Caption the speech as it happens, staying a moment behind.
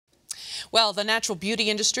Well, the natural beauty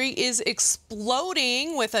industry is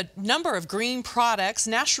exploding with a number of green products.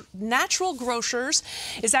 Natural Grocers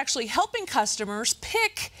is actually helping customers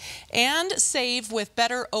pick and save with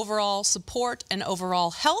better overall support and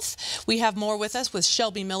overall health. We have more with us with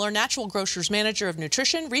Shelby Miller, Natural Grocers Manager of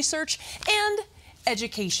Nutrition, Research, and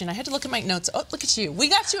Education. I had to look at my notes. Oh, look at you. We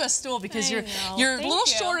got you a stool because you're a little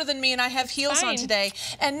shorter than me, and I have heels on today.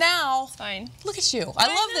 And now, look at you. I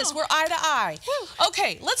love this. We're eye to eye. Whew.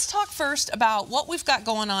 Okay, let's talk first about what we've got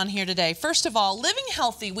going on here today. First of all, living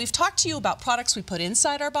healthy. We've talked to you about products we put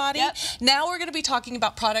inside our body. Yep. Now we're going to be talking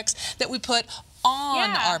about products that we put on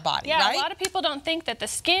our body, right? A lot of people don't think that the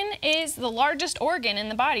skin is the largest organ in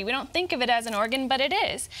the body. We don't think of it as an organ, but it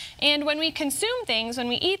is. And when we consume things, when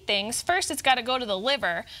we eat things, first it's got to go to the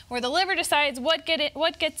liver, where the liver decides what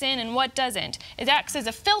gets in and what doesn't. It acts as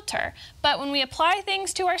a filter. But when we apply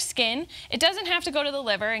things to our skin, it doesn't have to go to the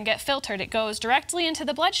liver and get filtered. It goes directly into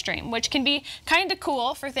the bloodstream, which can be kind of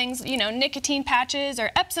cool for things, you know, nicotine patches or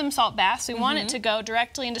Epsom salt baths. We want it to go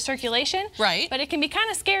directly into circulation. Right. But it can be kind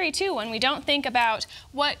of scary too when we don't think about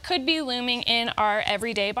what could be looming in our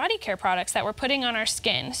everyday body care products that we're putting on our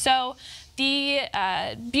skin. So the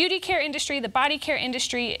beauty care industry, the body care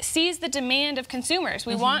industry sees the demand of consumers.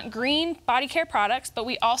 We want green body care products, but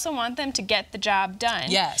we also want them to get the job done.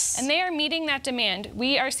 Yes. And they are meeting that demand.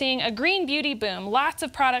 We are seeing a green beauty boom. Lots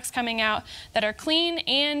of products coming out that are clean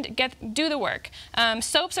and do the work.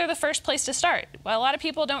 Soaps are the first place to start. Well, a lot of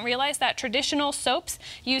people don't realize that traditional soaps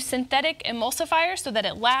use synthetic emulsifiers so that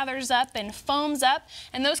it lathers up and foams up,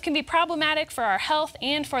 and those can be problematic for our health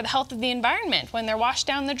and for the health of the environment when they're washed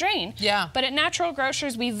down the drain. Yeah. But at Natural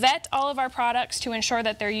Grocers, we vet all of our products to ensure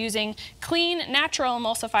that they're using clean, natural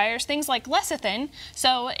emulsifiers, things like lecithin,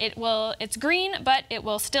 so it's green, but it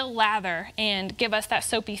will still lather and give us that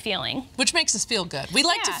soapy feeling. Which makes us feel good. We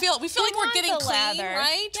like to feel, we feel like we're getting clean,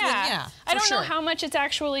 right? Yeah. I don't know how much it's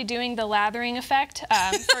actually doing the lathering effect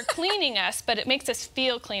for cleaning us, but it makes us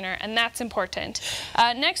feel cleaner, and that's important.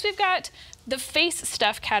 Next, we've got the face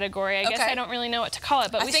stuff category. I guess I don't really know what to call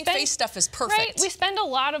it, but I think face stuff is perfect. Right? We spend a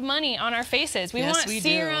lot of money on our faces. We want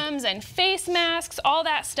serums and face masks, all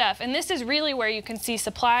that stuff. And this is really where you can see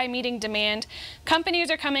supply meeting demand. Companies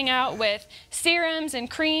are coming out with serums and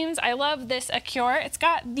creams. I love this Acure. It's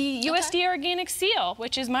got the USDA organic seal,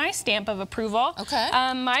 which is my stamp of approval.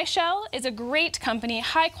 My Shell is a great company,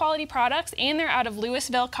 high quality products, and they're out of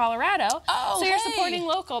Louisville, Colorado. So you're supporting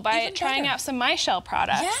local by trying out some My Shell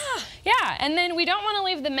products. Yeah, and then we don't want to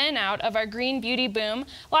leave the men out of our green beauty boom.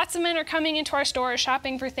 Lots of men are coming into our stores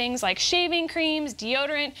shopping for things like shaving creams,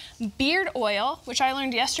 deodorant, beard oil, which I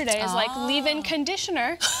learned yesterday is like leave-in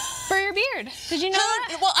conditioner for your beard. Did you know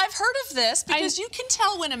that? Well, I've heard of this because you can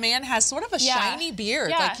tell when a man has sort of a shiny beard.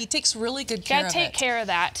 Like he takes really good care of it. Gotta take care of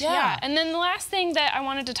that. Yeah. And then the last thing that I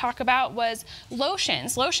wanted to talk about was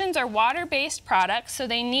lotions. Lotions are water-based products, so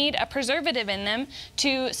they need a preservative in them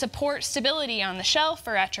to support stability on the shelf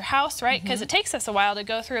or at your house, right? Because it takes us a while to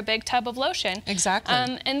go through a big tub of lotion. Exactly.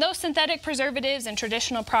 And those synthetic preservatives and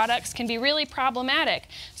traditional products can be really problematic.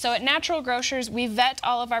 So at Natural Grocers, we vet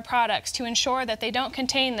all of our products to ensure that they don't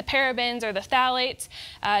contain the parabens or the phthalates.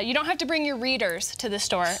 You don't have to bring your readers to the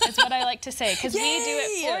store, is what I like to say, because we do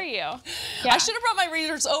it for you. I should have brought my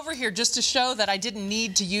readers over here just to show that I didn't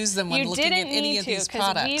need to use them when looking at any of these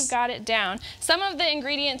products. We've got it down. Some of the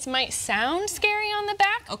ingredients might sound scary on the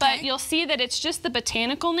back, but you'll see that it's just the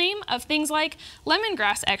botanical name of things like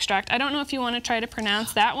lemongrass extract. I don't know if you want to try to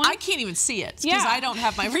pronounce that one. I can't even see it because I don't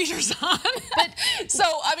have my readers on. So,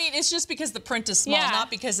 I mean, it's just because the print is small, not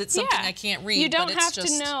because it's something I can't read. You don't have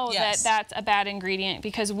to know that that's a bad ingredient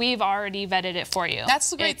because we've already vetted it for you. That's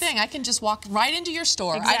the great thing. I can just walk right into your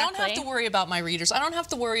store. I don't have to worry about my readers. I don't have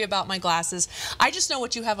to worry about my glasses. I just know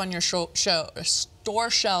what you have on your store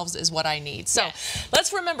shelves is what I need. So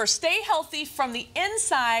let's remember, stay healthy from the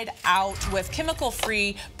inside out with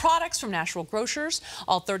chemical-free products from Natural Grocers.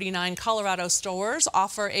 All 39 Colorado stores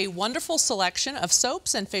offer a wonderful selection of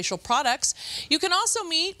soaps and facial products. You can also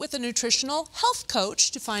meet with a nutritional health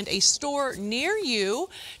coach to find a store near you.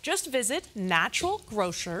 Just visit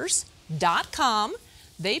naturalgrocers.com.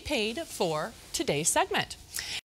 They paid for today's segment.